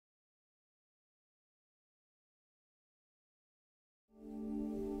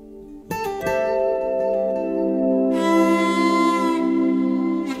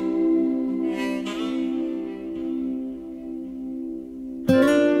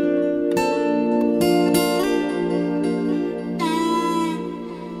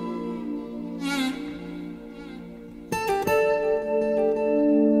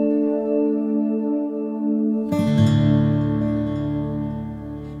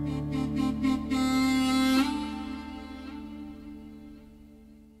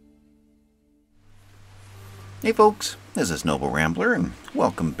Hey folks, this is Noble Rambler, and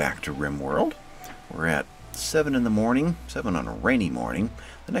welcome back to RimWorld. We're at 7 in the morning, 7 on a rainy morning,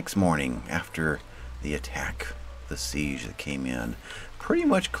 the next morning after the attack, the siege that came in. Pretty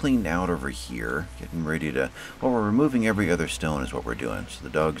much cleaned out over here, getting ready to, well, we're removing every other stone is what we're doing. So the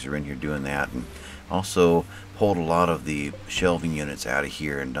dogs are in here doing that, and also pulled a lot of the shelving units out of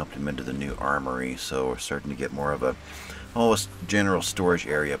here and dumped them into the new armory. So we're starting to get more of a general storage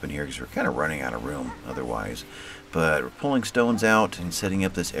area up in here because we're kind of running out of room otherwise. But we're pulling stones out and setting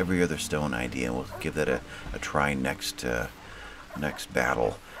up this every other stone idea. We'll give that a try next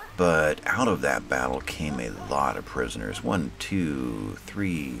battle. But out of that battle came a lot of prisoners. 1, 2,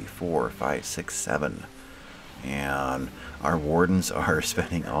 3, 4, 5, 6, 7. And our wardens are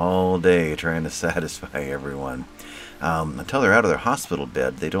spending all day trying to satisfy everyone. Until they're out of their hospital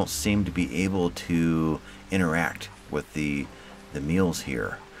bed, they don't seem to be able to interact with the meals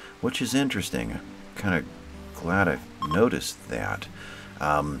here, which is interesting. Kind of glad I've noticed that.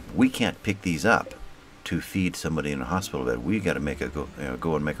 We can't pick these up to feed somebody in a hospital bed. We got to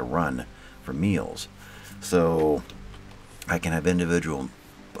go and make a run for meals. So I can have individual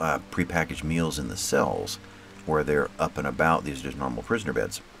prepackaged meals in the cells where they're up and about. These are just normal prisoner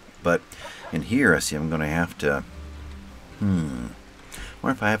beds. But in here, I see I'm going to have to. What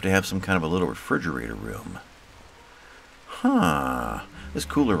if I have to have some kind of a little refrigerator room? This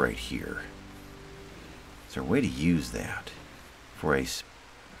cooler right here. Is there a way to use that for a...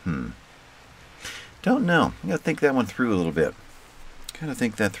 Don't know. I gotta think that one through a little bit. Gotta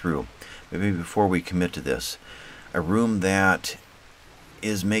think that through. Maybe before we commit to this. A room that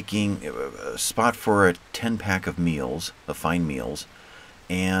is making a spot for a 10-pack of meals, of fine meals,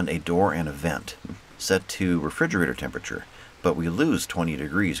 and a door and a vent set to refrigerator temperature. But we lose 20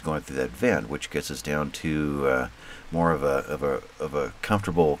 degrees going through that vent, which gets us down to more of a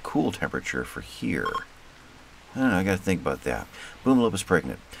comfortable, cool temperature for here. I don't know, I got to think about that. Boomlip is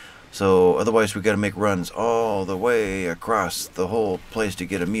pregnant. So otherwise we got to make runs all the way across the whole place to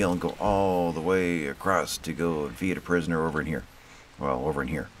get a meal and go all the way across to go and feed a prisoner over in here. Well, over in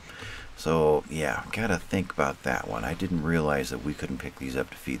here. So yeah, got to think about that one. I didn't realize that we couldn't pick these up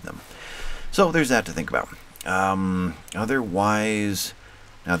to feed them. So there's that to think about. Otherwise,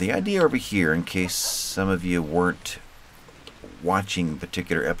 now the idea over here, in case some of you weren't watching a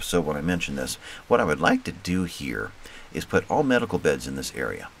particular episode when I mentioned this, what I would like to do here is put all medical beds in this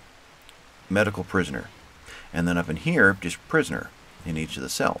area. Medical prisoner. And then up in here, just prisoner in each of the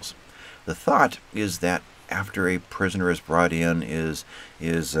cells. The thought is that after a prisoner is brought in, is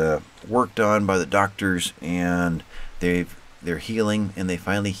worked on by the doctors, and they're healing, and they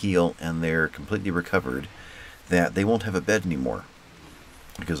finally heal, and they're completely recovered, that they won't have a bed anymore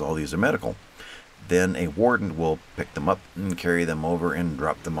because all these are medical. Then a warden will pick them up and carry them over and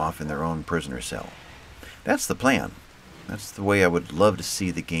drop them off in their own prisoner cell. That's the plan. That's the way I would love to see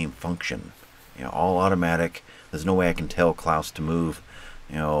the game function. You know, all automatic. There's no way I can tell Klaus to move,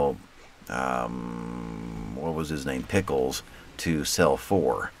 you know, what was his name? Pickles to cell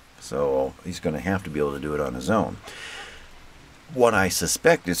 4. So he's going to have to be able to do it on his own. What I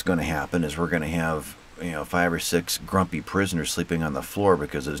suspect is going to happen is we're going to have, 5 or 6 grumpy prisoners sleeping on the floor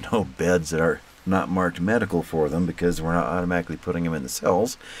because there's no beds that are not marked medical for them because we're not automatically putting them in the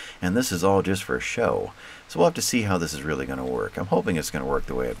cells. And this is all just for show. So we'll have to see how this is really going to work. I'm hoping it's going to work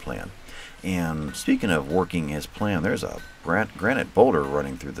the way I planned. And speaking of working as planned, there's a granite boulder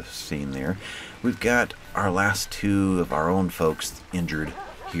running through the scene there. We've got our last 2 of our own folks injured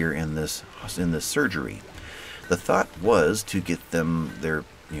here in this surgery. The thought was to get them their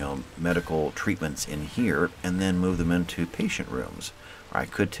medical treatments in here and then move them into patient rooms. Or I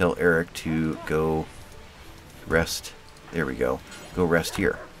could tell Eric to go rest. There we go. Go rest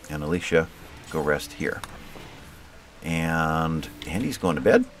here. And Alicia, go rest here. And Andy's going to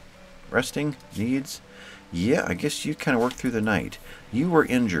bed. Resting needs. Yeah, I guess you kind of worked through the night. You were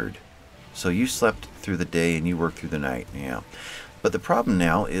injured, so you slept through the day and you worked through the night. Yeah. But the problem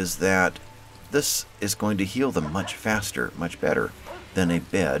now is that this is going to heal them much faster, much better than a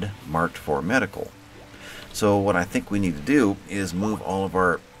bed marked for medical. So what I think we need to do is move all of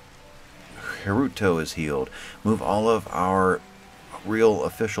our... Haruto is healed. Move all of our real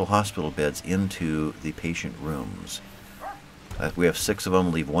official hospital beds into the patient rooms. We have 6 of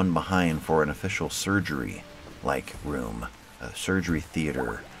them. Leave 1 behind for an official surgery-like room. A surgery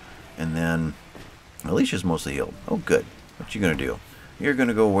theater. And then... Alicia's mostly healed. Oh, good. What you going to do? You're going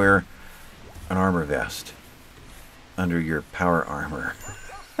to go wear an armor vest under your power armor.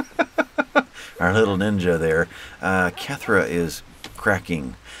 Our little ninja there. Kethra is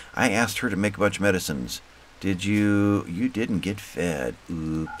cracking. I asked her to make a bunch of medicines. Did you? You didn't get fed.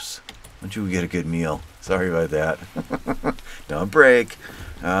 Oops. Why don't you get a good meal? Sorry about that. Don't break.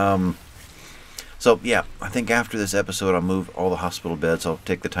 So, yeah, I think after this episode, I'll move all the hospital beds. I'll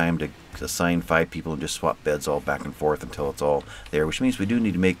take the time to assign 5 people and just swap beds all back and forth until it's all there, which means we do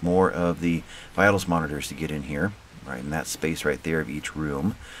need to make more of the vitals monitors to get in here, right in that space right there of each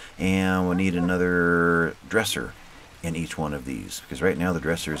room. And we'll need another dresser in each one of these, because right now the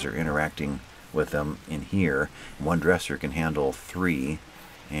dressers are interacting with them in here. One dresser can handle 3,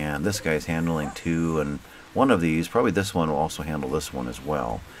 and this guy's handling 2, and one of these, probably this one, will also handle this one as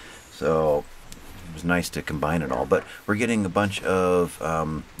well. So it was nice to combine it all, but we're getting a bunch of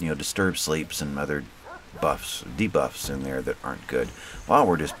disturbed sleeps and other buffs, debuffs in there that aren't good while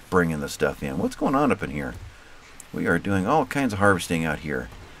we're just bringing the stuff in. What's going on up in here? We are doing all kinds of harvesting out here.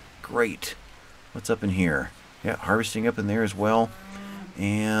 Great. What's up in here? Yeah, harvesting up in there as well.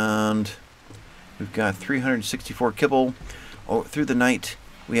 And we've got 364 kibble. Oh, through the night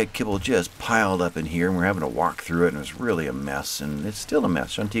we had kibble just piled up in here, and we're having to walk through it, and it was really a mess, and it's still a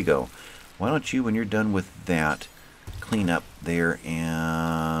mess. Shantigo, why don't you, when you're done with that, clean up there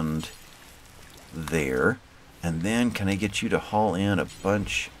and there, and then can I get you to haul in a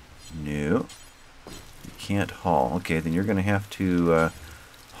bunch? No, you can't haul. Okay, then you're going to have to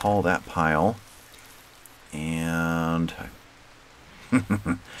haul that pile, and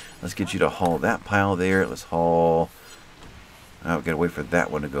let's get you to haul that pile there. Let's haul. Oh, we've got to wait for that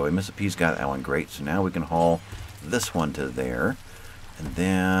one to go. Miss P's got that one. Great. So now we can haul this one to there. And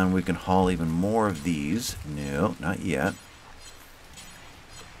then we can haul even more of these. No, not yet.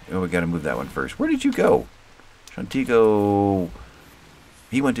 Oh, we got to move that one first. Where did you go? Shantigo.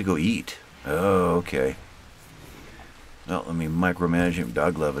 He went to go eat. Oh, okay. Well, let me micromanage him.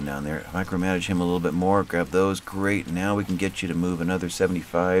 Dog loving down there. Micromanage him a little bit more. Grab those. Great. Now we can get you to move another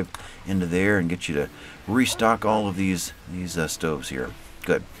 75 into there and get you to restock all of these stoves here.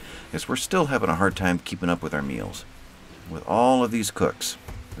 Good. Because we're still having a hard time keeping up with our meals. With all of these cooks,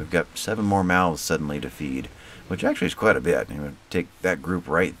 we've got 7 more mouths suddenly to feed, which actually is quite a bit. I'm going to take that group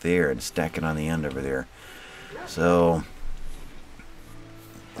right there and stack it on the end over there. So,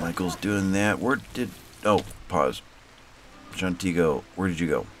 Michael's doing that. Oh, pause. Shantigo, where did you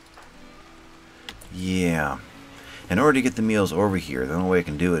go? Yeah. In order to get the meals over here, the only way I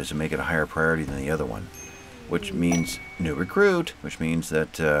can do it is to make it a higher priority than the other one, which means new recruit, which means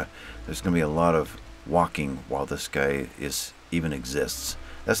that there's going to be a lot of walking while this guy even exists.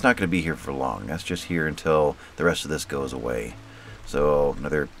 That's not going to be here for long. That's just here until the rest of this goes away. So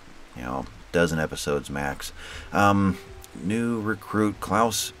another, dozen episodes max. New recruit.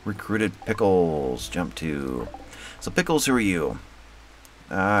 Klaus recruited Pickles. Jump to. So Pickles, who are you?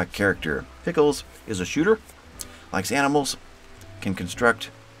 Character. Pickles is a shooter. Likes animals. Can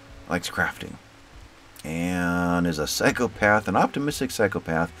construct. Likes crafting. And is a psychopath, an optimistic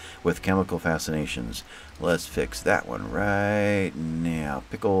psychopath with chemical fascinations. Let's fix that one right now.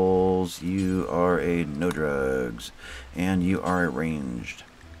 Pickles, you are a no drugs, and you are arranged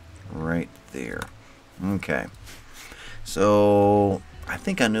right there. Okay, so I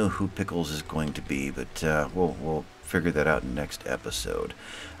think I know who Pickles is going to be, but we'll figure that out in next episode.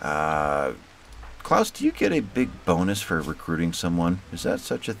 Klaus, do you get a big bonus for recruiting someone? Is that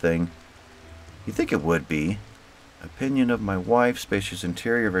such a thing? You think it would be. Opinion of my wife, spacious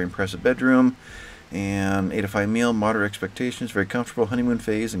interior, very impressive bedroom, and ate a fine meal, moderate expectations, very comfortable honeymoon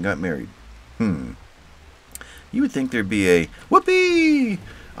phase, and got married. You would think there'd be a whoopee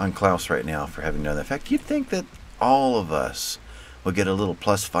on Klaus right now for having done that. In fact, you'd think that all of us will get a little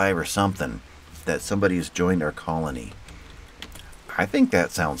 +5 or something that somebody has joined our colony. I think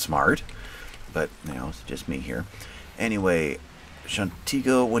that sounds smart, but it's just me here. Anyway,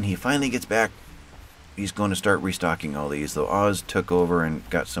 Shantigo, when he finally gets back, he's going to start restocking all these, though Oz took over and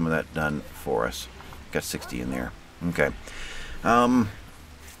got some of that done for us. Got 60 in there. Okay.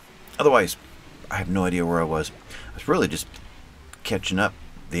 Otherwise, I have no idea where I was. I was really just catching up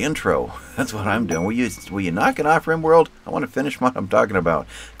the intro. That's what I'm doing. Will you knock it off, RimWorld? I want to finish what I'm talking about.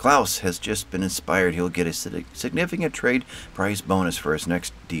 Klaus has just been inspired. He'll get a significant trade price bonus for his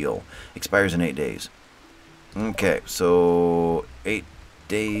next deal. Expires in 8 days. Okay, so 8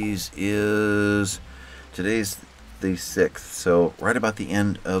 days is... Today's the 6th, so right about the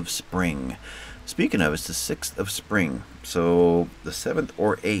end of spring. Speaking of, it's the 6th of spring, so the 7th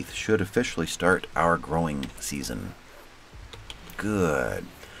or 8th should officially start our growing season. Good.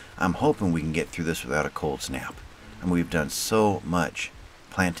 I'm hoping we can get through this without a cold snap. And we've done so much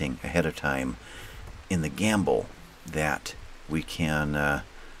planting ahead of time in the gamble that we can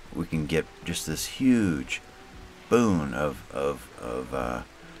get just this huge boon of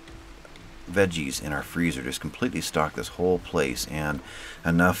veggies in our freezer, just completely stock this whole place, and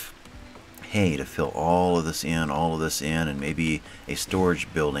enough hay to fill all of this in, and maybe a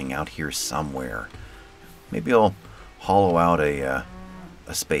storage building out here somewhere. Maybe I'll hollow out a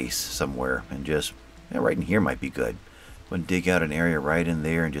space somewhere and just, right in here might be good. Go and dig out an area right in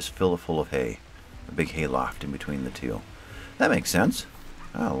there and just fill it full of hay. A big hay loft in between the two. That makes sense.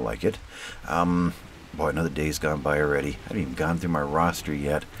 I like it. Boy, another day's gone by already. I haven't even gone through my roster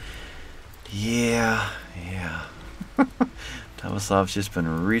yet. Yeah. Tomislav's just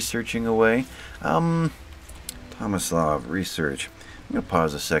been researching away. Tomislav, research. I'm going to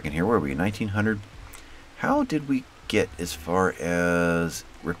pause a second here. Where are we? 1900? How did we get as far as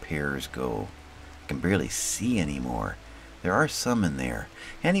repairs go? I can barely see anymore. There are some in there.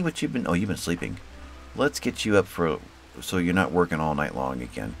 Annie, what you've been... Oh, you've been sleeping. Let's get you up for... so you're not working all night long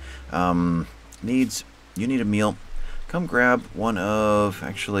again. You need a meal. Come grab one of...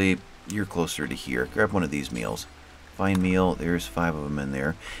 Actually, you're closer to here. Grab one of these meals. Fine meal. There's 5 of them in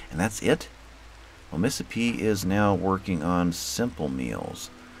there. And that's it? Well, Missa P is now working on simple meals.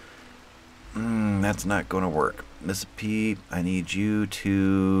 That's not going to work. Missa P, I need you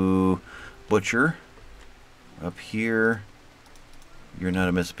to butcher. Up here. You're not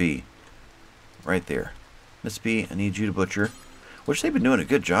a Missa P. Right there. Missa P, I need you to butcher. Which they've been doing a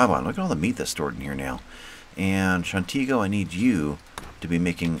good job on. Look at all the meat that's stored in here now. And Shantigo, I need you to be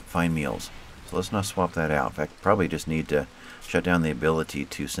making fine meals. So let's not swap that out. In fact, probably just need to shut down the ability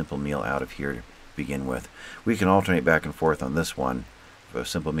to simple meal out of here to begin with. We can alternate back and forth on this one for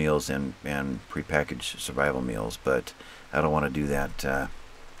simple meals and prepackaged survival meals, but I don't want to do that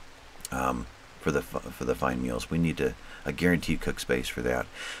for the fine meals. We need a guaranteed cook space for that.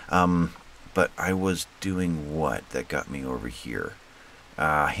 But I was doing what that got me over here?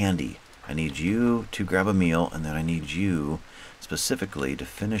 Handy. I need you to grab a meal, and then I need you specifically to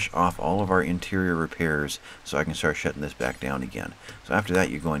finish off all of our interior repairs so I can start shutting this back down again. So after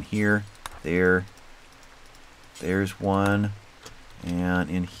that, you're going here, there's one, and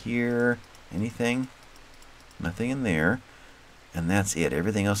in here, anything? Nothing in there. And that's it.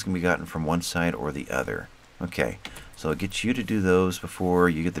 Everything else can be gotten from one side or the other. Okay, so I'll get you to do those before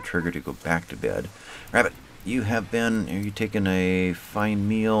you get the trigger to go back to bed. Rabbit, are you taking a fine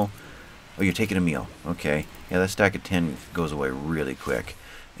meal? Oh, you're taking a meal. Okay. Yeah, that stack of 10 goes away really quick.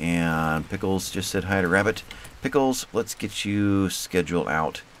 And Pickles just said hi to Rabbit. Pickles, let's get you scheduled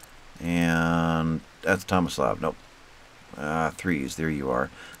out. And that's Tomislav. Nope. 3s. There you are.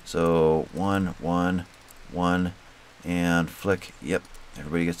 So 1, 1, 1, and Flick. Yep.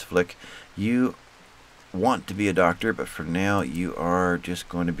 Everybody gets to Flick. You want to be a doctor, but for now you are just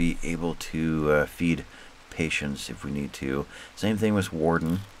going to be able to feed patients if we need to. Same thing with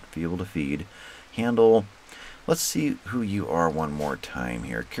Warden. Be able to feed. Handle. Let's see who you are one more time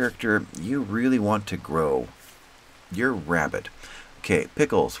here. Character, you really want to grow. You're Rabbit. Okay,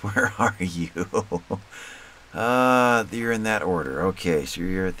 Pickles, where are you? You're in that order. Okay, so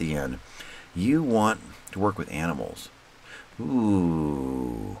you're at the end. You want to work with animals.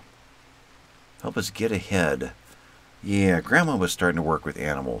 Ooh. Help us get ahead. Yeah, Grandma was starting to work with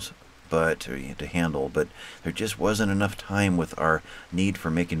animals, but to handle, but there just wasn't enough time with our need for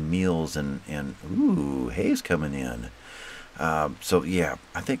making meals and ooh, hay's coming in. So yeah,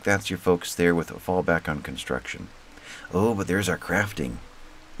 I think that's your folks there with a fallback on construction. Oh, but there's our crafting.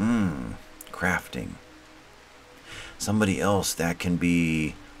 Crafting. Somebody else that can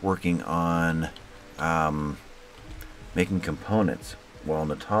be working on making components, while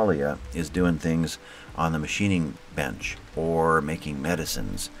Natalia is doing things on the machining bench or making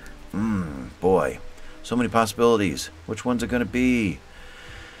medicines. Boy, so many possibilities. Which one's it going to be?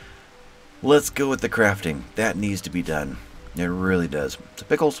 Let's go with the crafting. That needs to be done. It really does. So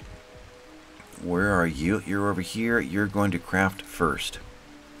Pickles, where are you? You're over here. You're going to craft first.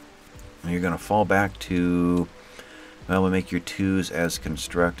 And you're going to fall back to, well, we'll make your 2s as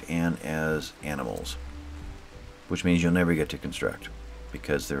construct and as animals. Which means you'll never get to construct.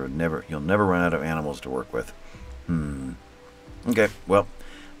 Because you'll never run out of animals to work with. Okay, well,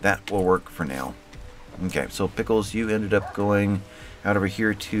 that will work for now. Okay, so Pickles, you ended up going out over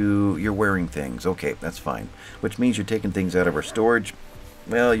here to... You're wearing things. Okay, that's fine. Which means you're taking things out of our storage.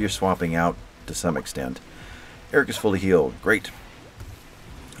 Well, you're swapping out to some extent. Eric is fully healed. Great.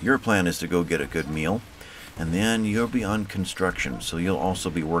 Your plan is to go get a good meal. And then you'll be on construction. So you'll also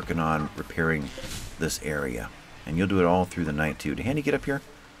be working on repairing this area. And you'll do it all through the night, too. Did Handy get up here?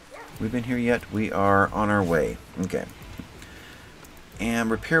 We've been here yet? We are on our way. Okay.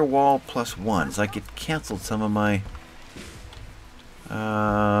 And repair wall +1. It's like it canceled some of my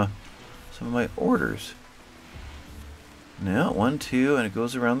orders. No, 1, 2, and it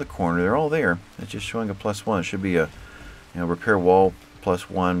goes around the corner. They're all there. It's just showing a +1. It should be a repair wall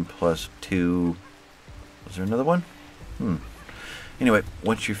 +1, +2. Was there another one? Anyway,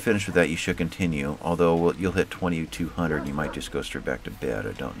 once you're finished with that, you should continue. Although you'll hit 2200 and you might just go straight back to bed.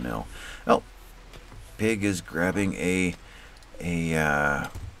 I don't know. Oh, Pig is grabbing a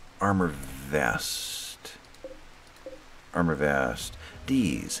armor vest. Armor vest.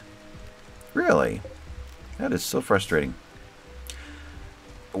 D's. Really? That is so frustrating.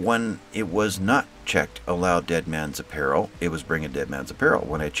 When it was not checked, allow dead man's apparel, it was bringing dead man's apparel.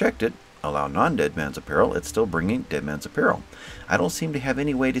 When I checked it, allow non-dead man's apparel, it's still bringing dead man's apparel. I don't seem to have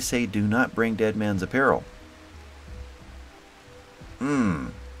any way to say do not bring dead man's apparel. I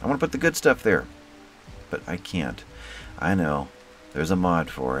want to put the good stuff there, but I can't. I know, there's a mod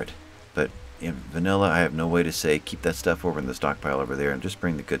for it, but in vanilla I have no way to say keep that stuff over in the stockpile over there and just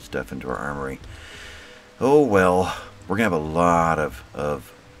bring the good stuff into our armory. Oh well, we're going to have a lot of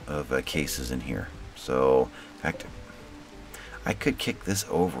cases in here. So, in fact, I could kick this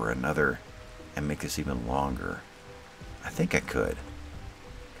over another and make this even longer. I think I could.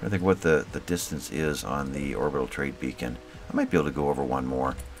 I'm trying to think what the distance is on the orbital trade beacon. I might be able to go over one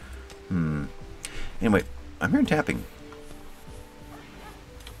more. Anyway, I'm hearing tapping.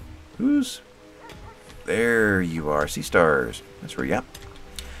 Who's... There you are. Sea stars. That's where you at.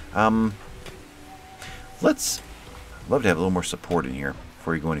 Let's... I'd love to have a little more support in here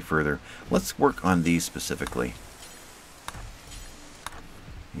before you go any further. Let's work on these specifically.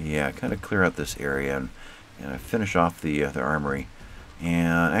 Yeah, kind of clear out this area and finish off the armory.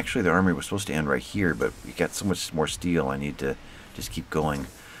 And actually the armory was supposed to end right here, but we got so much more steel I need to just keep going.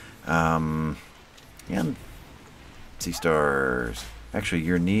 And sea stars. Actually,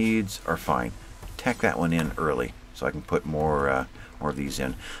 your needs are fine. Tack that one in early so I can put more of these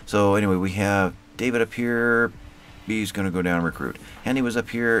in. So anyway, we have David up here. B's going to go down and recruit. Henny was up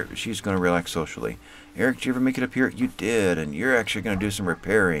here. She's going to relax socially. Eric, did you ever make it up here? You did, and you're actually going to do some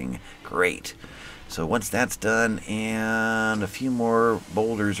repairing. Great. So once that's done, and a few more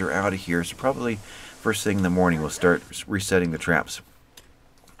boulders are out of here, so probably first thing in the morning we'll start resetting the traps.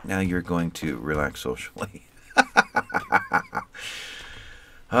 Now you're going to relax socially.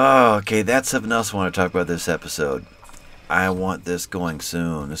 Oh, okay, that's something else I want to talk about this episode. I want this going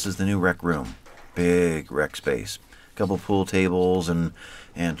soon. This is the new rec room. Big rec space. A couple pool tables and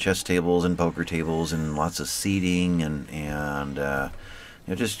chess tables and poker tables and lots of seating and you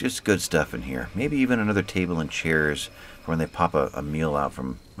know, just good stuff in here. Maybe even another table and chairs for when they pop a meal out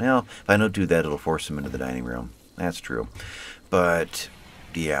from... Well, if I don't do that, it'll force them into the dining room. That's true. But,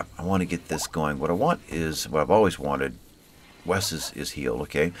 yeah, I want to get this going. What I want is, what I've always wanted, Wes is healed,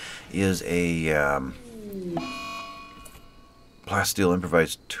 okay, is a plasteel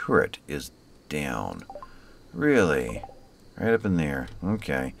improvised turret is down. Really? Right up in there.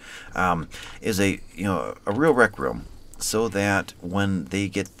 Okay. Is a real rec room, so that when they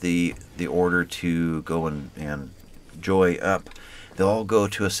get the order to go and joy up, they'll all go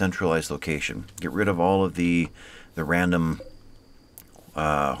to a centralized location. Get rid of all of the random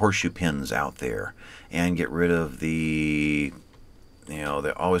horseshoe pins out there, and get rid of the, they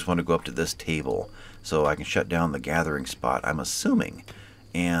always want to go up to this table, so I can shut down the gathering spot, I'm assuming,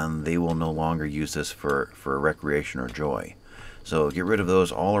 and they will no longer use this for recreation or joy. So get rid of those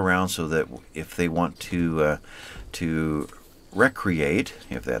all around, so that if they want to recreate,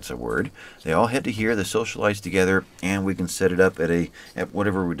 if that's a word, they all head to here, they socialize together, and we can set it up at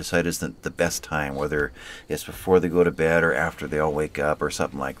whatever we decide is the best time, whether it's before they go to bed or after they all wake up or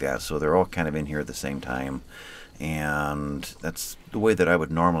something like that. So they're all kind of in here at the same time, and that's the way that I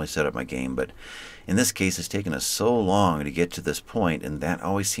would normally set up my game. But in this case, it's taken us so long to get to this point, and that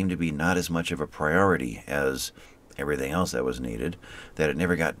always seemed to be not as much of a priority as everything else that was needed, that it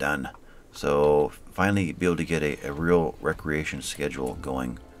never got done. So finally be able to get a real recreation schedule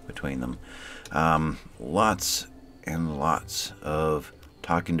going between them. Lots and lots of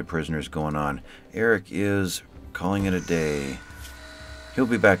talking to prisoners going on. Eric is calling it a day. He'll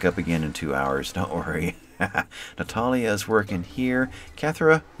be back up again in 2 hours, don't worry. Natalia is working here.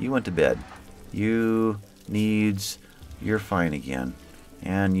 Cathra, you went to bed. You're fine again.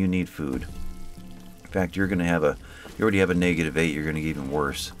 And you need food. In fact, you already have a -8, you're going to get even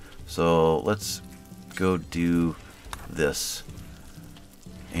worse. So let's go do this.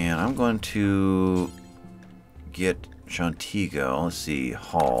 And I'm going to get Shantigo, let's see, to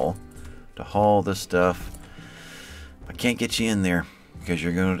haul this stuff. I can't get you in there because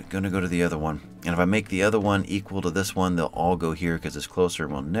you're going to go to the other one. And if I make the other one equal to this one, they'll all go here because it's closer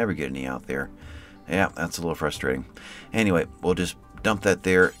and we'll never get any out there. Yeah, that's a little frustrating. Anyway, we'll just dump that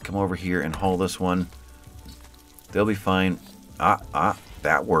there, come over here and haul this one. They'll be fine.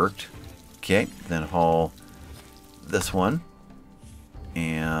 That worked. Okay, then haul this one.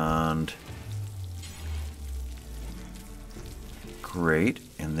 And great.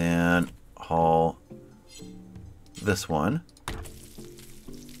 And then haul this one.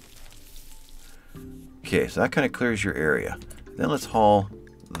 Okay, so that kind of clears your area. Then let's haul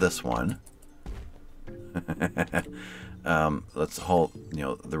this one. Let's haul,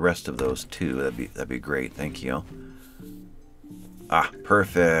 the rest of those too. That'd be great. Thank you. Ah,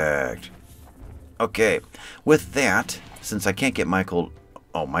 perfect. Okay, with that, since I can't get Michael...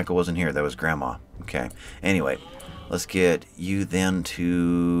 Oh, Michael wasn't here. That was Grandma. Okay. Anyway, let's get you then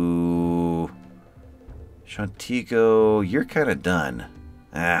to... Shantigo, you're kind of done.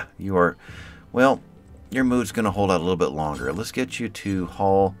 Ah, you are... Well, your mood's going to hold out a little bit longer. Let's get you to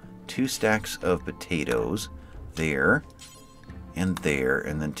haul 2 stacks of potatoes there and there,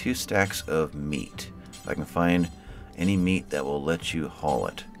 and then 2 stacks of meat. If I can find any meat that will let you haul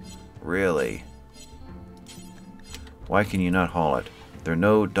it. Really? Why can you not haul it? There are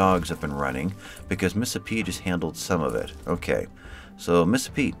no dogs up and running because Missa P just handled some of it. Okay, so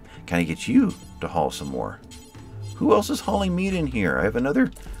Missa P, can I get you to haul some more? Who else is hauling meat in here? I have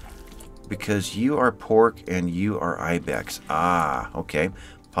another... Because you are pork and you are ibex. Ah, okay.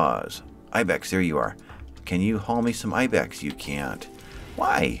 Pause. Ibex, there you are. Can you haul me some ibex? You can't.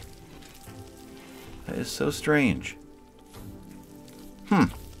 Why? That is so strange.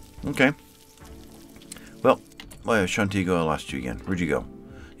 Okay. Well, Shantigo, I lost you again. Where'd you go?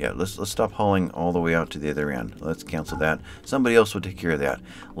 Yeah, let's stop hauling all the way out to the other end. Let's cancel that. Somebody else will take care of that.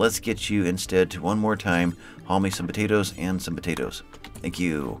 Let's get you instead to one more time. Haul me some potatoes and some potatoes. Thank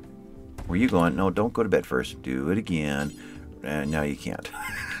you. Where are you going? No, don't go to bed first. Do it again. And now you can't.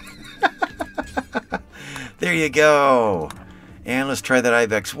 There you go. And let's try that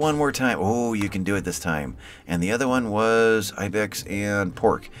ibex one more time. Oh, you can do it this time. And the other one was ibex and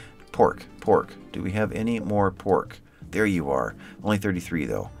pork. Pork. Do we have any more pork? There you are. Only 33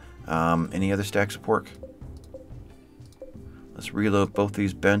 though. Any other stacks of pork? Let's reload both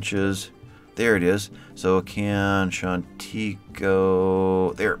these benches. There it is. So can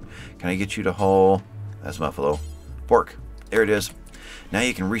Shantigo... There. Can I get you to haul... That's Muffalo. Pork. There it is. Now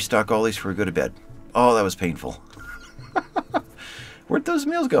you can restock all these before we go to bed. Oh, that was painful. Where'd those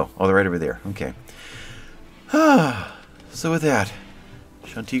meals go? Oh, they're right over there. Okay. So with that,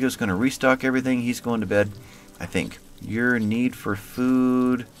 Shantigo's going to restock everything. He's going to bed, I think. Your need for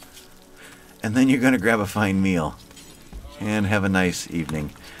food. And then you're going to grab a fine meal. And have a nice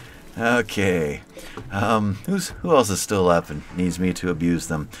evening. Okay. Who else is still up and needs me to abuse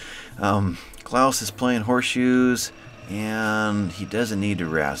them? Klaus is playing horseshoes, and he doesn't need to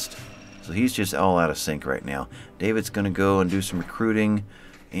rest. So he's just all out of sync right now. David's going to go and do some recruiting,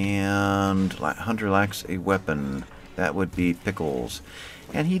 and Hunter lacks a weapon. That would be Pickles.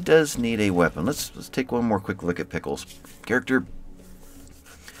 And he does need a weapon. Let's take one more quick look at Pickles. Character.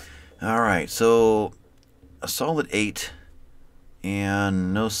 Alright, so a solid 8.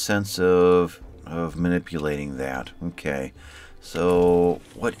 And no sense of manipulating that. Okay. So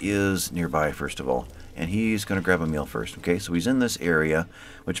what is nearby, first of all? And he's going to grab a meal first. Okay, so he's in this area,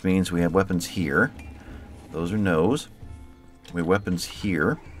 which means we have weapons here. Those are no's. We have weapons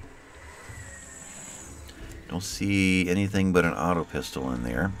here. Don't see anything but an auto pistol in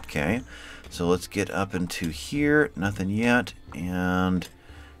there. Okay, so let's get up into here. Nothing yet. And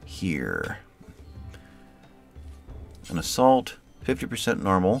here. An assault. 50%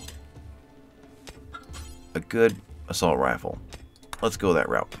 normal. A good assault rifle. Let's go that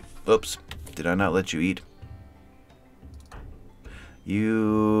route. Oops. Did I not let you eat?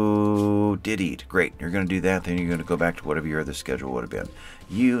 You did eat. Great. You're going to do that. Then you're going to go back to whatever your other schedule would have been.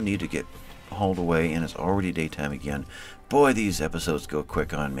 You need to get hauled away, and it's already daytime again. Boy, these episodes go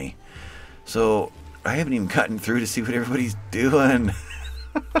quick on me. So, I haven't even gotten through to see what everybody's doing.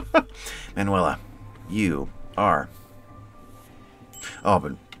 Manuela, you are... Oh,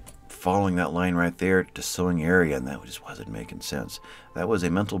 but following that line right there to sewing area, and that just wasn't making sense. That was a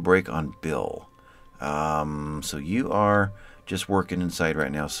mental break on Bill. So you are just working inside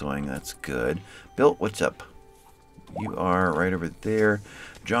right now sewing. That's good. Bill, what's up? You are right over there.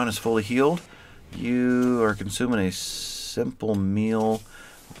 John is fully healed. You are consuming a simple meal.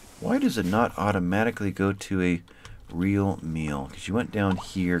 Why does it not automatically go to a real meal? Because you went down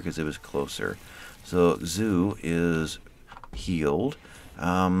here because it was closer. So Zoo is healed.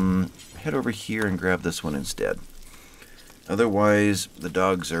 Head over here and grab this one instead. Otherwise, the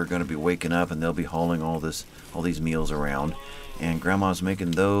dogs are going to be waking up and they'll be hauling all these meals around. And Grandma's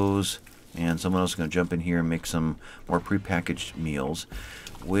making those, and someone else is going to jump in here and make some more prepackaged meals,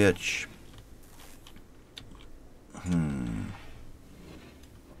 which...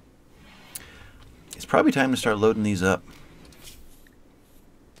 It's probably time to start loading these up.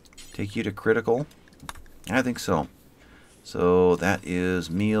 take you to critical? I think so. So that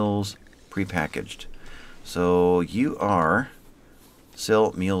is meals prepackaged. So you are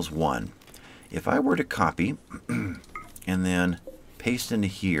sell meals 1. If I were to copy and then paste into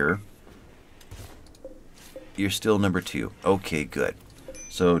here, you're still number 2. Okay, good.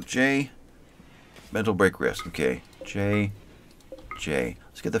 So J, mental break risk. Okay, J.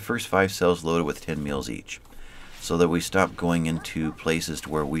 Let's get the first 5 cells loaded with 10 meals each, so that we stop going into places to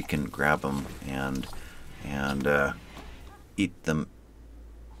where we can grab them and eat them.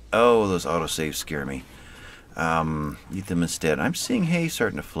 Oh, those autosaves scare me. Eat them instead. I'm seeing hay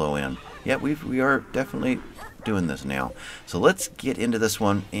starting to flow in. Yeah, we are definitely doing this now. So let's get into this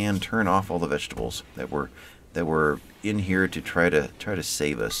one and turn off all the vegetables that were in here to try to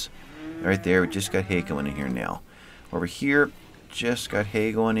save us. Right there, we just got hay going in here now. Over here, just got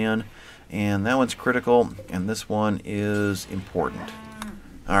hay going in, and that one's critical, and this one is important.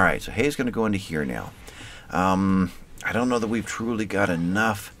 All right, so hay's going to go into here now. I don't know that we've truly got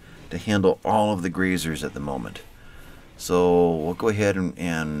enough to handle all of the grazers at the moment. So we'll go ahead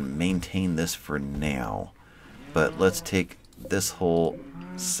and maintain this for now. But let's take this whole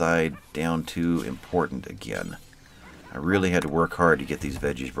side down to important again. I really had to work hard to get these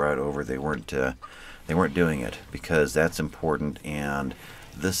veggies brought over. They weren't doing it, because that's important and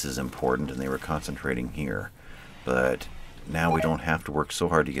this is important, and they were concentrating here. But now we don't have to work so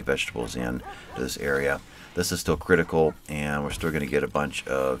hard to get vegetables in to this area. This is still critical, and we're still going to get a bunch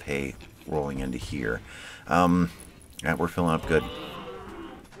of hay rolling into here. Yeah, we're filling up good.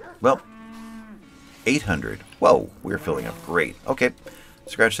 Well, 800. Whoa, we're filling up great. Okay,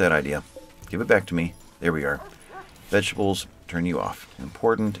 scratch that idea. Give it back to me. There we are. Vegetables, turn you off.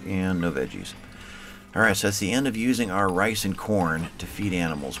 Important, and no veggies. Alright, so that's the end of using our rice and corn to feed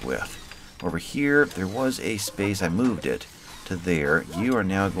animals with. Over here, there was a space. I moved it to there. You are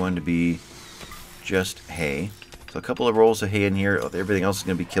now going to be just hay. So a couple of rolls of hay in here. Everything else is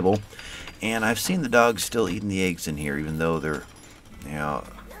going to be kibble. And I've seen the dogs still eating the eggs in here, even though they're... Now,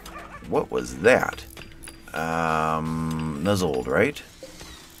 what was that? Nuzzled, right?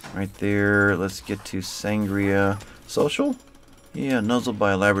 Right there. Let's get to Sangria. Social? Yeah, nuzzled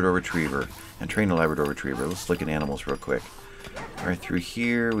by a Labrador Retriever. And train a Labrador Retriever. Let's look at animals real quick. Right through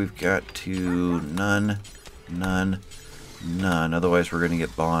here, we've got to none, none, none. Otherwise, we're going to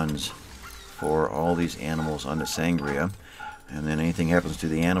get bonds for all these animals onto Sangria. And then anything happens to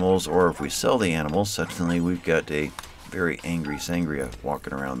the animals, or if we sell the animals, suddenly we've got a very angry Sangria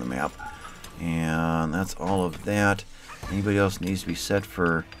walking around the map. And that's all of that. Anybody else needs to be set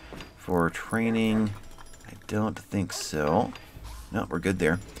for training? I don't think so. No, we're good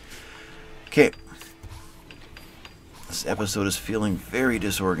there. Okay. This episode is feeling very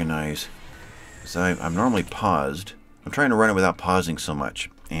disorganized. So I'm normally paused. I'm trying to run it without pausing so much,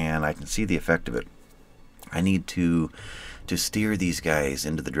 and I can see the effect of it. I need to steer these guys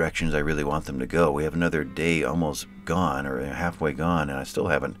into the directions I really want them to go. We have another day almost gone, or halfway gone, and I still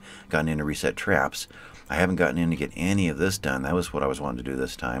haven't gotten in to reset traps. I haven't gotten in to get any of this done. That was what I was wanting to do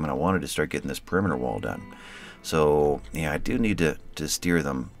this time, and I wanted to start getting this perimeter wall done. So, yeah, I do need to steer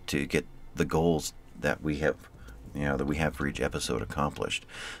them to get the goals that we have, that we have for each episode accomplished.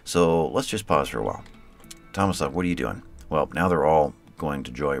 So let's just pause for a while. Tomislav, what are you doing? Well, now they're all going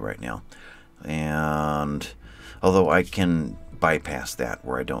to Joy right now. And although I can bypass that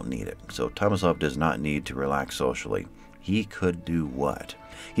where I don't need it. So Tomislav does not need to relax socially. He could do what?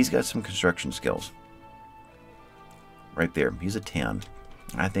 He's got some construction skills. Right there. He's a 10.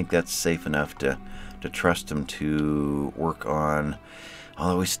 I think that's safe enough to trust him to work on.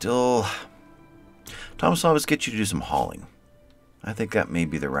 Although we still... Tomislav, let's get you to do some hauling. I think that may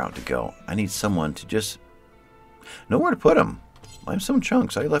be the route to go. I need someone to just know where to put them. Limestone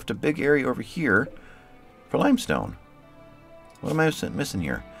chunks. I left a big area over here for limestone. What am I missing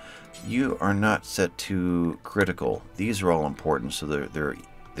here? You are not set to critical. These are all important, so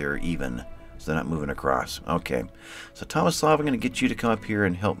they're even. So they're not moving across. Okay. So Tomislav, I'm going to get you to come up here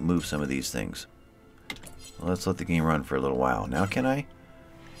and help move some of these things. Well, let's let the game run for a little while. Now can I?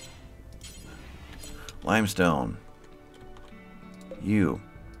 Limestone. You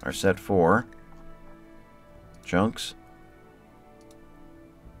are set for chunks.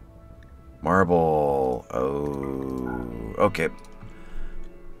 Marble. Oh, okay.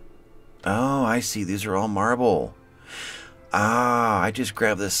 Oh, I see. These are all marble. Ah, I just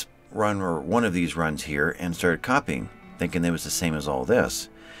grabbed this run, or one of these runs here, and started copying, thinking it was the same as all this.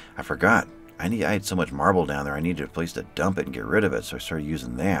 I forgot. I had so much marble down there, I needed a place to dump it and get rid of it, so I started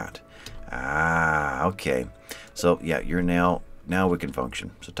using that. Ah, okay. So, yeah, you're now we can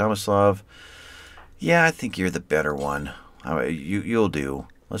function. So, Tomislav, yeah, I think you're the better one. You'll do.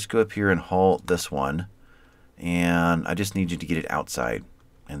 let's go up here and haul this one. And I just need you to get it outside.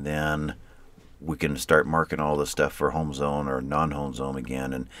 And then we can start marking all the stuff for home zone or non-home zone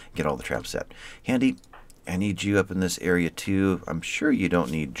again and get all the traps set. Handy, I need you up in this area too. I'm sure you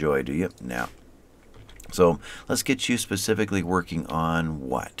don't need Joy, do you? No. So let's get you specifically working on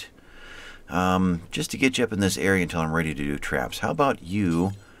what? Just to get you up in this area until I'm ready to do traps. How about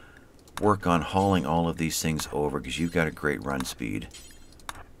you work on hauling all of these things over, because you've got a great run speed.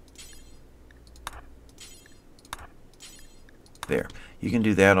 There. You can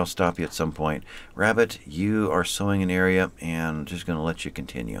do that. I'll stop you at some point. Rabbit, you are sowing an area, and just going to let you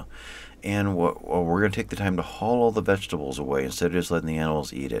continue. And we're going to take the time to haul all the vegetables away instead of just letting the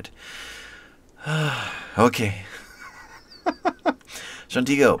animals eat it. Okay.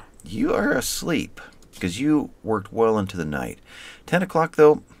 Shantigo, you are asleep because you worked well into the night. 10 o'clock,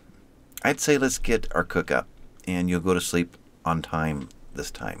 though, I'd say let's get our cook up, and you'll go to sleep on time this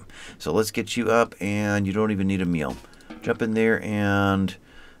time. So let's get you up, and you don't even need a meal. Jump in there, and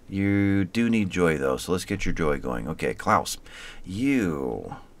you do need Joy, though, so let's get your Joy going. Okay, Klaus,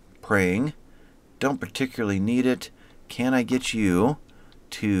 you praying, don't particularly need it. Can I get you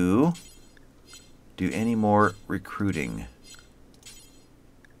to do any more recruiting?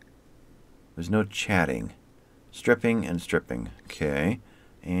 There's no chatting. Stripping and stripping. Okay,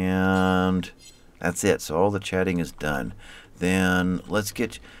 and that's it. So all the chatting is done. Then let's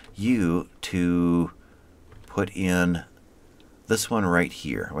get you to put in this one right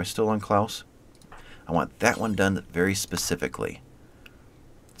here. Am I still on Klaus? I want that one done very specifically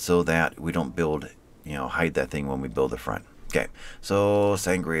so that we don't build, hide that thing when we build the front. Okay, so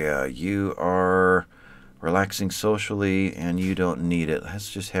Sangria, you are relaxing socially and you don't need it. Let's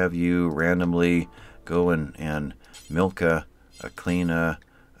just have you randomly go and milk a clean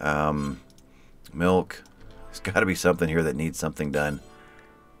milk. There's got to be something here that needs something done.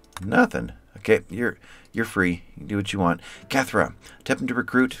 Nothing. Okay, you're free. You can do what you want. Cathra, attempting to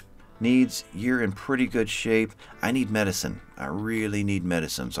recruit. Needs, you're in pretty good shape. I need medicine. I really need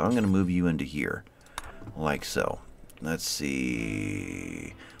medicine. So I'm going to move you into here. Like so. Let's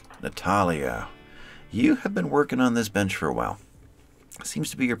see. Natalia, you have been working on this bench for a while.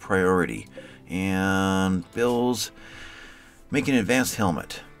 Seems to be your priority. And Bill's making an advanced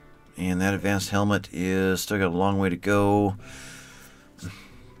helmet. And that advanced helmet is still got a long way to go.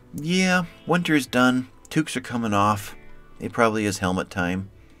 Yeah, winter's done. Toques are coming off. It probably is helmet time.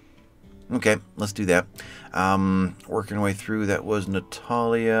 Okay, let's do that. Working our way through. That was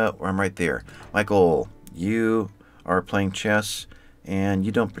Natalia. I'm right there. Michael, you are playing chess, and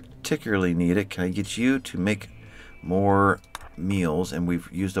you don't particularly need it. Can I get you to make more meals? And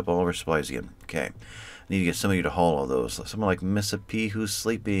we've used up all of our supplies again. Okay. I need to get somebody to haul all those. Someone like Miss P who's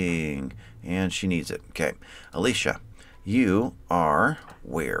sleeping, and she needs it. Okay. Alicia, you are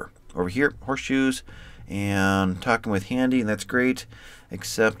where? Over here, horseshoes, and talking with Handy, and that's great,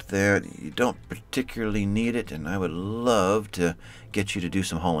 except that you don't particularly need it, and I would love to get you to do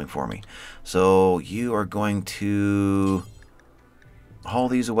some hauling for me. So you are going to haul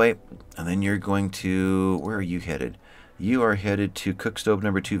these away, and then you're going to, where are you headed? You are headed to cook stove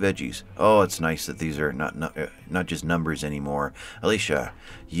number 2 veggies. Oh, it's nice that these are not just numbers anymore. Alicia,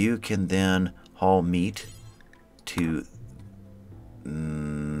 you can then haul meat to,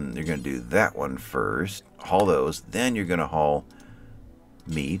 you're going to do that one first. Haul those. Then you're going to haul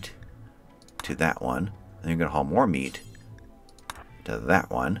meat to that one. Then you're going to haul more meat to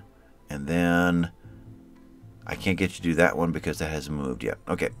that one. And then I can't get you to do that one because that hasn't moved yet.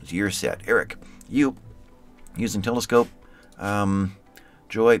 Okay, so you're set. Eric, you using telescope.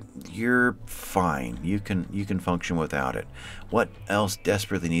 Joy, you're fine. You can function without it. What else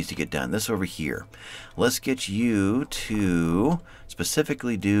desperately needs to get done? This over here. Let's get you to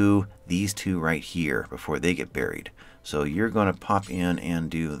specifically do these 2 right here before they get buried. So you're going to pop in and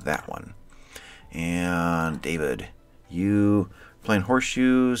do that one. And David, you playing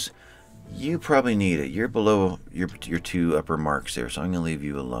horseshoes. You probably need it. You're below your 2 upper marks there, so I'm going to leave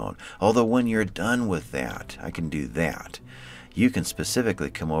you alone. Although when you're done with that, I can do that. You can specifically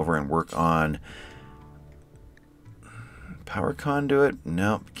come over and work on power conduit.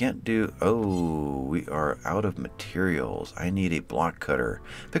 No, can't do. Oh, we are out of materials. I need a block cutter.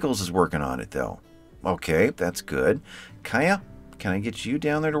 Pickles is working on it, though. Okay, that's good. Kaya, can I get you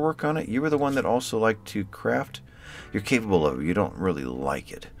down there to work on it? You were the one that also liked to craft. You're capable of it. You don't really like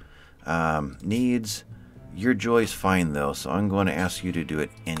it. Needs, your Joy's fine though, so I'm going to ask you to do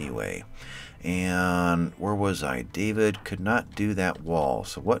it anyway. And where was I? David could not do that wall,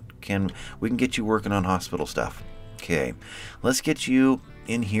 so we can get you working on hospital stuff. Okay, let's get you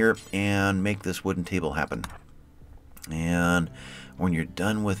in here and make this wooden table happen. And when you're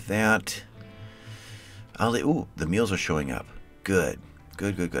done with that, ooh, the meals are showing up. Good.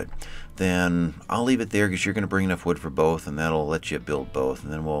 Good, good, good. Then I'll leave it there because you're going to bring enough wood for both, and that'll let you build both.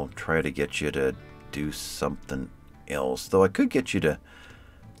 And then we'll try to get you to do something else. Though I could get you to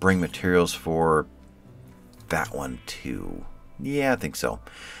bring materials for that one too. Yeah, I think so.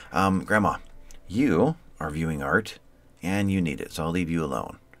 Grandma, you are viewing art, and you need it, so I'll leave you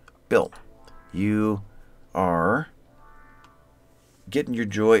alone. Bill, you are getting your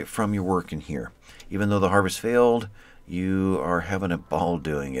joy from your work in here. Even though the harvest failed, you are having a ball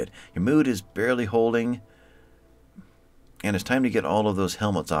doing it. Your mood is barely holding, and it's time to get all of those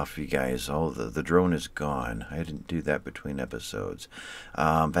helmets off of you guys. The drone is gone. I didn't do that between episodes.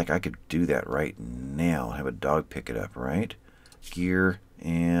 In fact, I could do that right now. Have a dog pick it up, right? Gear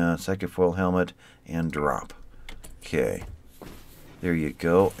and second foil helmet and drop. Okay. There you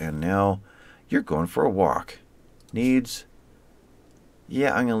go. And now you're going for a walk. Needs...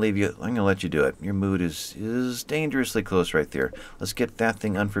 Yeah, I'm going to let you do it. Your mood is dangerously close right there. Let's get that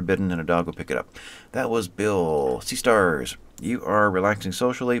thing unforbidden and a dog will pick it up. That was Bill. Sea Stars, you are relaxing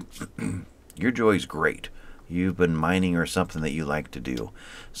socially. Your joy is great. You've been mining or something that you like to do.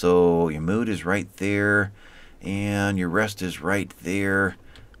 So your mood is right there and your rest is right there.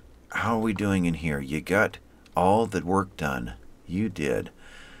 How are we doing in here? You got all the work done. You did.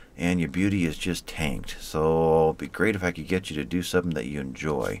 And your beauty is just tanked. So it'd be great if I could get you to do something that you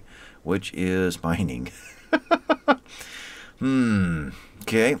enjoy, which is mining.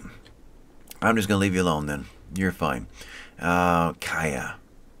 Okay. I'm just going to leave you alone then. You're fine. Kaya,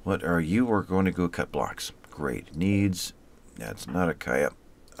 what are you? We're going to go cut blocks. Great. Needs. That's not a Kaya.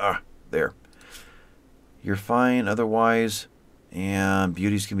 There. You're fine otherwise. And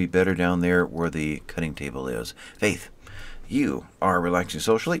beauty's going to be better down there where the cutting table is. Faith. You are relaxing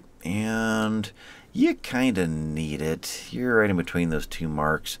socially, and you kind of need it. You're right in between those two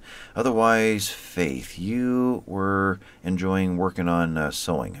marks. Otherwise, Faith, you were enjoying working on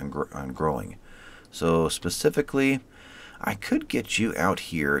sewing and on growing. So specifically, I could get you out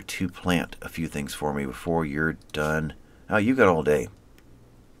here to plant a few things for me before you're done. Oh, you got all day.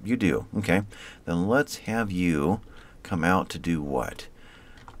 You do. Okay. Then let's have you come out to do what?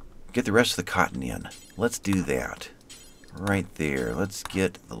 Get the rest of the cotton in. Let's do that. Right there. Let's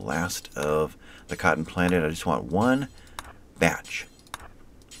get the last of the cotton planted. I just want one batch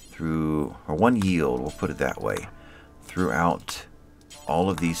through, or one yield, we'll put it that way, throughout all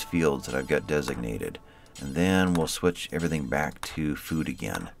of these fields that I've got designated. And then we'll switch everything back to food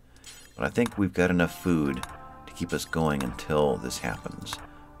again. But I think we've got enough food to keep us going until this happens,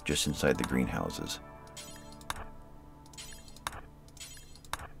 just inside the greenhouses.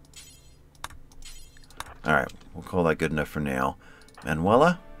 Alright, we'll call that good enough for now.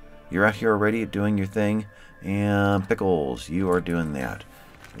 Manuela, you're out here already doing your thing. And Pickles, you are doing that.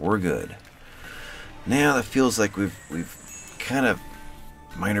 We're good. Now that feels like we've kind of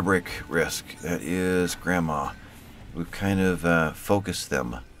minor break risk. That is Grandma. We've kind of focused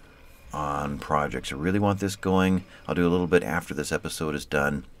them on projects. I really want this going. I'll do a little bit after this episode is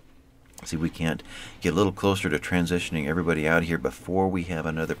done. See if we can't get a little closer to transitioning everybody out here before we have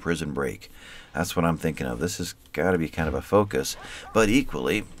another prison break. That's what I'm thinking of. This has got to be kind of a focus. But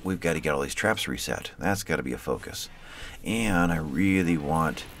equally, we've got to get all these traps reset. That's got to be a focus. And I really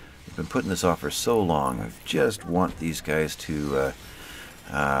want... I've been putting this off for so long. I just want these guys to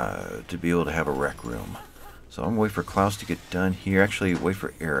be able to have a rec room. So I'm going to wait for Klaus to get done here. Actually, wait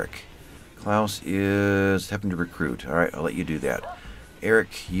for Eric. Klaus is having to recruit. All right, I'll let you do that.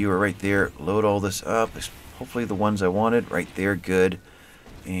 Eric, you are right there. Load all this up. Hopefully the ones I wanted. Right there. Good.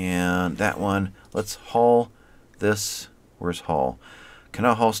 And that one. Let's haul this. Where's haul?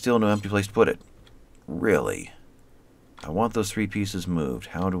 Cannot haul steel. No empty place to put it. Really? I want those 3 pieces moved.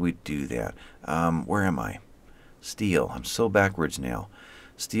 How do we do that? Where am I? Steel. I'm so backwards now.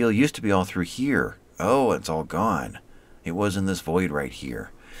 Steel used to be all through here. Oh, it's all gone. It was in this void right here.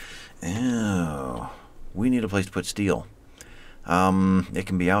 Oh. We need a place to put steel. It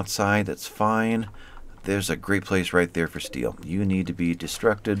can be outside, that's fine. There's a great place right there for steel. You need to be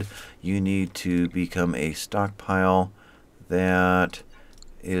destructed. You need to become a stockpile. That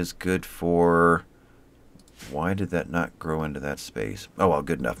is good for... Why did that not grow into that space? Oh, well,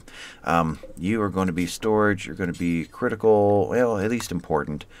 good enough. You are going to be storage. You're going to be critical, well, at least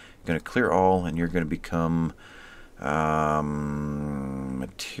important. You're going to clear all, and you're going to become...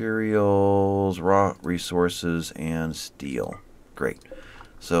 materials, raw resources, and steel. Great.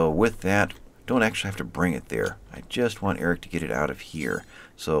 So with that, don't actually have to bring it there. I just want Eric to get it out of here.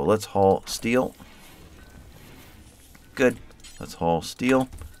 So let's haul steel. Good. Let's haul steel.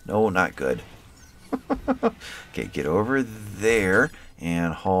 No, not good. Okay, get over there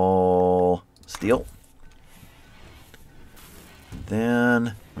and haul steel.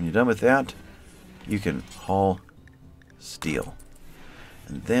 Then, when you're done with that, you can haul steel.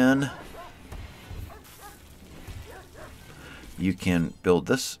 And then you can build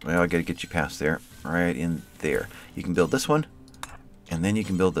this. Well, I got to get you past there. Right in there. You can build this one, and then you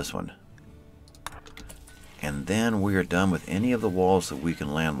can build this one. And then we are done with any of the walls that we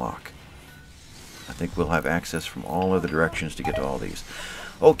can landlock. I think we'll have access from all other directions to get to all these.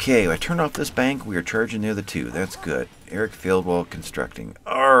 Okay, I turned off this bank. We are charging near the 2. That's good. Eric failed while constructing.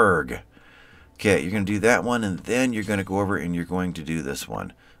 Arg! Okay, you're going to do that one, and then you're going to go over and you're going to do this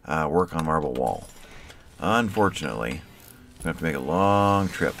one. Work on marble wall. Unfortunately, we have to make a long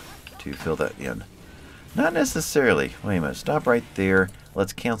trip to fill that in. Not necessarily. Wait a minute. Stop right there.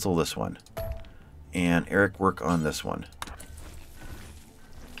 Let's cancel this one. And Eric, work on this one.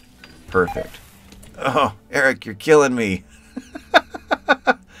 Perfect. Oh, Eric, you're killing me.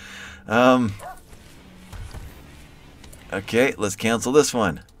 Okay, let's cancel this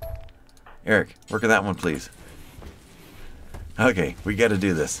one. Eric, work on that one, please. Okay, we got to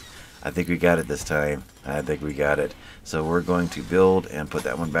do this. I think we got it this time. I think we got it. So we're going to build and put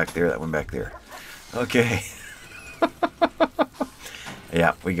that one back there, that one back there. Okay.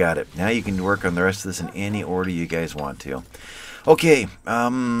 Yeah, we got it. Now you can work on the rest of this in any order you guys want to. Okay,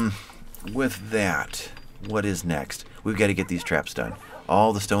 with that, what is next? We've got to get these traps done.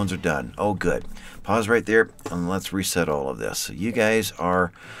 All the stones are done. Oh, good. Pause right there, and let's reset all of this. So you guys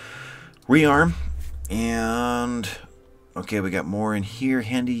are rearm, and okay, we got more in here.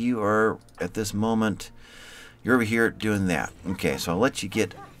 Handy, you are at this moment. You're over here doing that. Okay, so I'll let you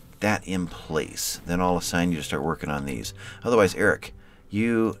get that in place. Then I'll assign you to start working on these. Otherwise, Eric,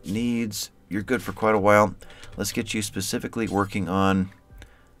 you're good for quite a while. Let's get you specifically working on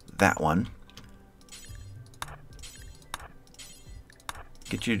that one.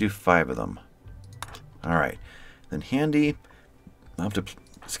 Get you to do 5 of them. Alright. Then Handy, I'll have to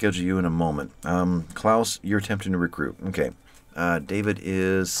schedule you in a moment. Klaus, you're attempting to recruit. Okay. David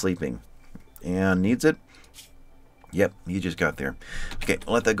is sleeping. And needs it? Yep, he just got there. Okay,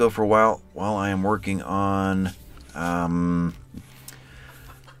 I'll let that go for a while I am working on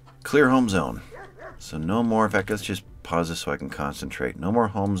clear home zone. So no more. In fact, let's just pause this so I can concentrate. No more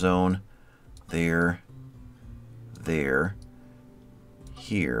home zone. There.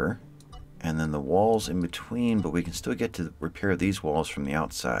 Here. And then the walls in between, but we can still get to repair these walls from the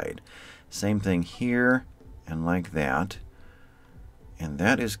outside. Same thing here and like that. And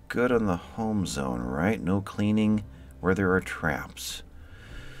that is good on the home zone, right? No cleaning where there are traps.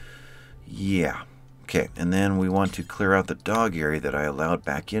 Yeah. Okay, and then we want to clear out the dog area that I allowed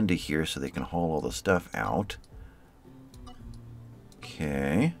back into here so they can haul all the stuff out.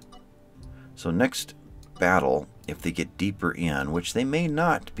 Okay. So next battle, if they get deeper in, which they may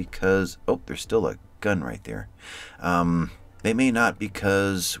not because... Oh, there's still a gun right there. They may not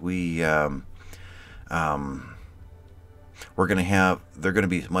because they're going to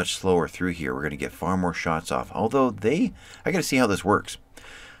be much slower through here. We're going to get far more shots off. Although I got to see how this works.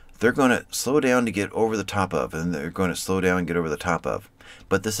 They're going to slow down to get over the top of, and they're going to slow down and get over the top of.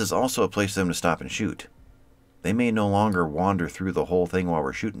 But this is also a place for them to stop and shoot. They may no longer wander through the whole thing while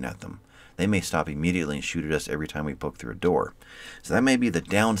we're shooting at them. They may stop immediately and shoot at us every time we poke through a door. So that may be the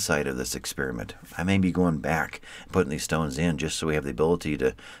downside of this experiment. I may be going back and putting these stones in just so we have the ability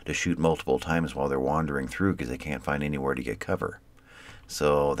to shoot multiple times while they're wandering through because they can't find anywhere to get cover.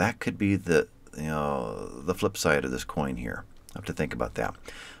 So that could be the flip side of this coin here. I have to think about that.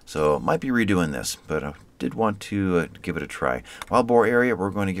 So might be redoing this, but I did want to give it a try. Wild boar area,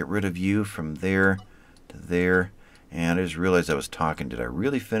 we're going to get rid of you from there to there. And I just realized I was talking. Did I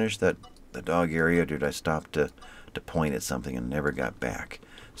really finish the dog area, or did I stop to point at something and never got back?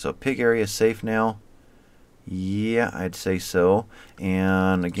 So pig area is safe now. Yeah, I'd say so.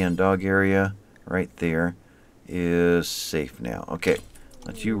 And again, dog area right there is safe now. Okay,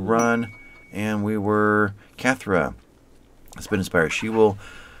 let you run. And we were... Cathra has been inspired. She will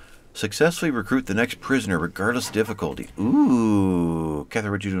successfully recruit the next prisoner regardless of difficulty. Ooh.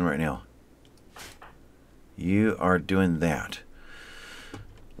 Cathra, what are you doing right now? You are doing that.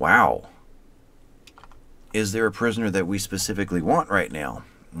 Wow. Is there a prisoner that we specifically want right now?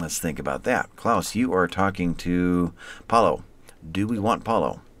 Let's think about that. Klaus, you are talking to Paulo. Do we want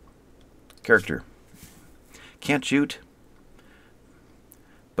Paulo? Character. Can't shoot,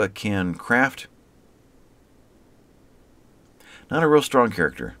 but can craft. Not a real strong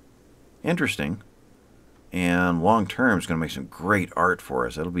character. Interesting. And long term is going to make some great art for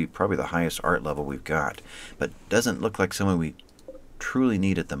us. It'll be probably the highest art level we've got. But doesn't look like someone we truly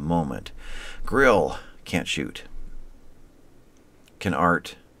need at the moment. Grill, can't shoot. Can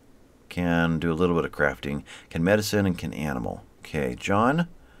art, can do a little bit of crafting, can medicine, and can animal. Okay, John,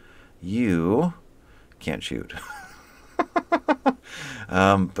 you can't shoot.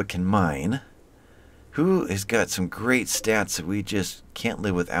 But can mine. Who has got some great stats that we just can't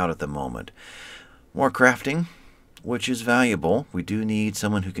live without at the moment? More crafting, which is valuable. We do need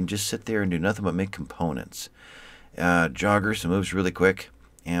someone who can just sit there and do nothing but make components. Jogger, so moves really quick,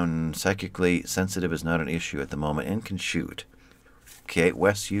 and psychically sensitive is not an issue at the moment, and can shoot. Okay,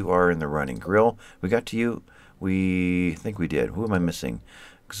 Wes, you are in the running. Grill, we got to you. We think we did. Who am I missing?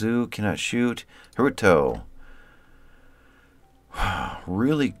 Xu cannot shoot. Haruto.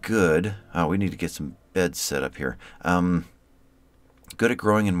 Really good. Oh, we need to get some beds set up here. Good at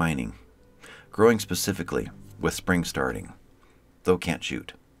growing and mining. Growing specifically, with spring starting. Though can't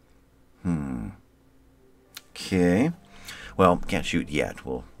shoot. Okay. Well, can't shoot yet.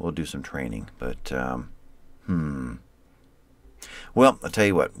 We'll do some training. But, well, I'll tell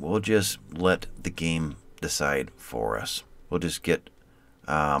you what. We'll just let the game decide for us. We'll just get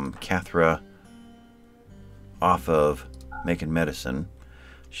Cathra off of making medicine.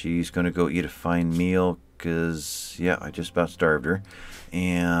 She's going to go eat a fine meal because, yeah, I just about starved her.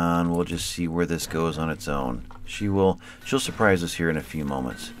 And we'll just see where this goes on its own. She'll surprise us here in a few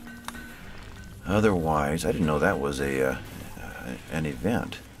moments. Otherwise, I didn't know that was an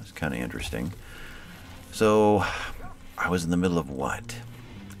event. That's kind of interesting. So, I was in the middle of what?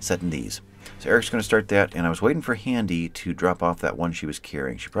 Setting these. So Eric's going to start that, and I was waiting for Handy to drop off that one she was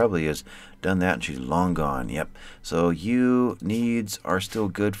carrying. She probably has done that, and she's long gone. Yep. So you needs are still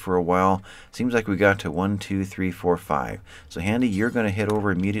good for a while. Seems like we got to 1, 2, 3, 4, 5. So Handy, you're going to head over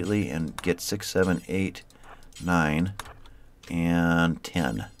immediately and get 6, 7, 8, 9, and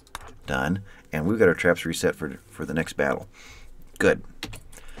 10 done. And we've got our traps reset for the next battle. Good.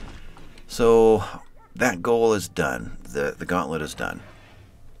 So that goal is done. The gauntlet is done.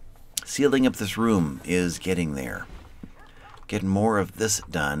 Sealing up this room is getting there. Getting more of this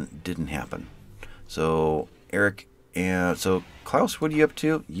done didn't happen. So Eric, so Klaus, what are you up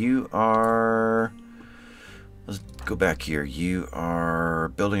to? You are, let's go back here. You are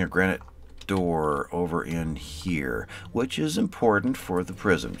building a granite door over in here, which is important for the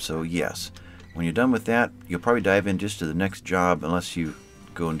prism. So yes, when you're done with that, you'll probably dive in just to the next job unless you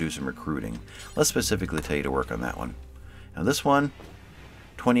go and do some recruiting. Let's specifically tell you to work on that one. Now this one,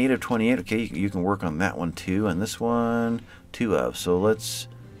 28 of 28, okay, you can work on that one too, and this one, 2 of. So let's,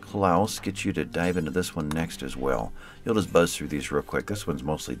 Klaus, get you to dive into this one next as well. You'll just buzz through these real quick. This one's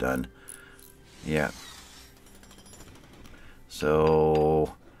mostly done. Yeah.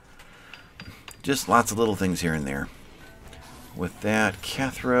 So, just lots of little things here and there. With that,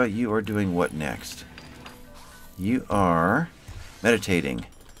 Cathra, you are doing what next? You are meditating.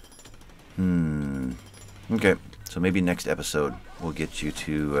 Okay. So maybe next episode we'll get you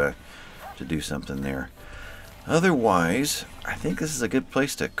to do something there. Otherwise, I think this is a good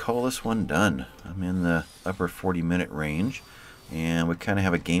place to call this one done. I'm in the upper 40-minute range, and we kind of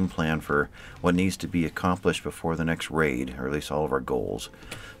have a game plan for what needs to be accomplished before the next raid, or at least all of our goals.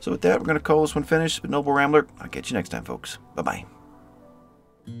 So with that, we're going to call this one finished. It's been Noble Rambler. I'll catch you next time, folks. Bye-bye.